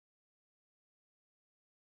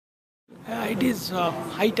It is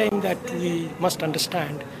high time that we must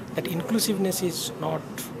understand that inclusiveness is not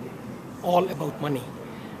all about money.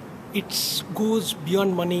 It goes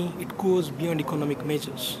beyond money, it goes beyond economic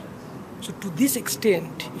measures. So to this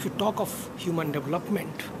extent, if you talk of human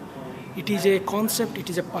development, it is a concept, it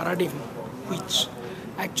is a paradigm which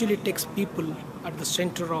actually takes people at the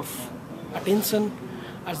center of attention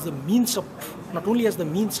as the means of, not only as the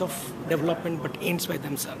means of development, but ends by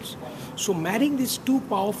themselves. So marrying these two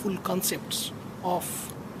powerful concepts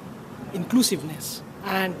of inclusiveness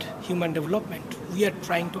and human development, we are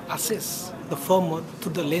trying to assess the former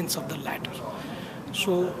through the lens of the latter.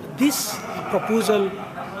 So this proposal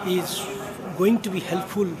is going to be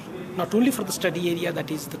helpful not only for the study area,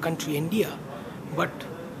 that is the country India, but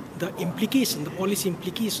the implication, the policy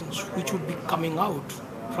implications which would be coming out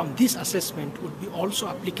from this assessment would be also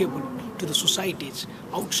applicable to the societies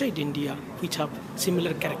outside India which have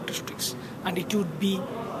similar characteristics. And it would be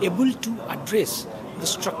able to address the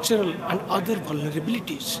structural and other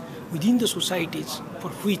vulnerabilities within the societies for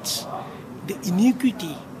which the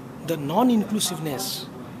inequity, the non-inclusiveness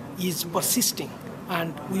is persisting,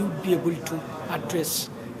 and we would be able to address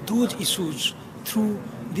those issues through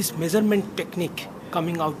this measurement technique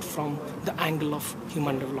coming out from the angle of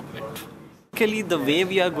human development. Basically, the way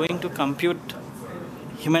we are going to compute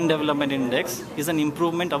Human Development Index is an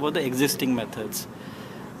improvement over the existing methods.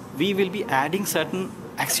 We will be adding certain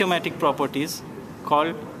axiomatic properties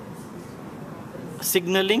called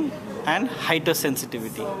signaling and heighter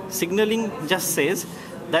sensitivity. Signaling just says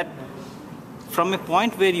that from a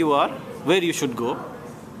point where you are, where you should go,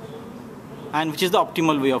 and which is the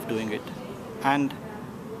optimal way of doing it. And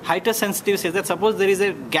heighter sensitivity says that suppose there is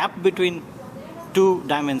a gap between two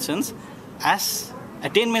dimensions, as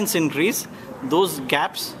attainments increase, those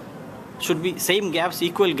gaps should be, same gaps,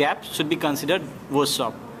 equal gaps should be considered worse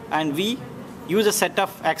off. And we use a set of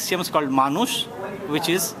axioms called Manush, which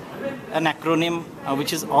is an acronym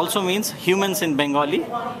which is also means humans in Bengali.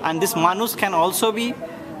 And this Manush can also be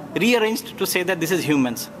rearranged to say that this is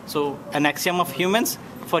humans. So an axiom of humans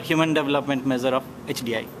for human development measure of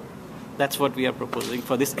HDI. That's what we are proposing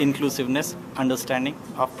for this inclusiveness understanding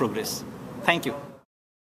of progress. Thank you.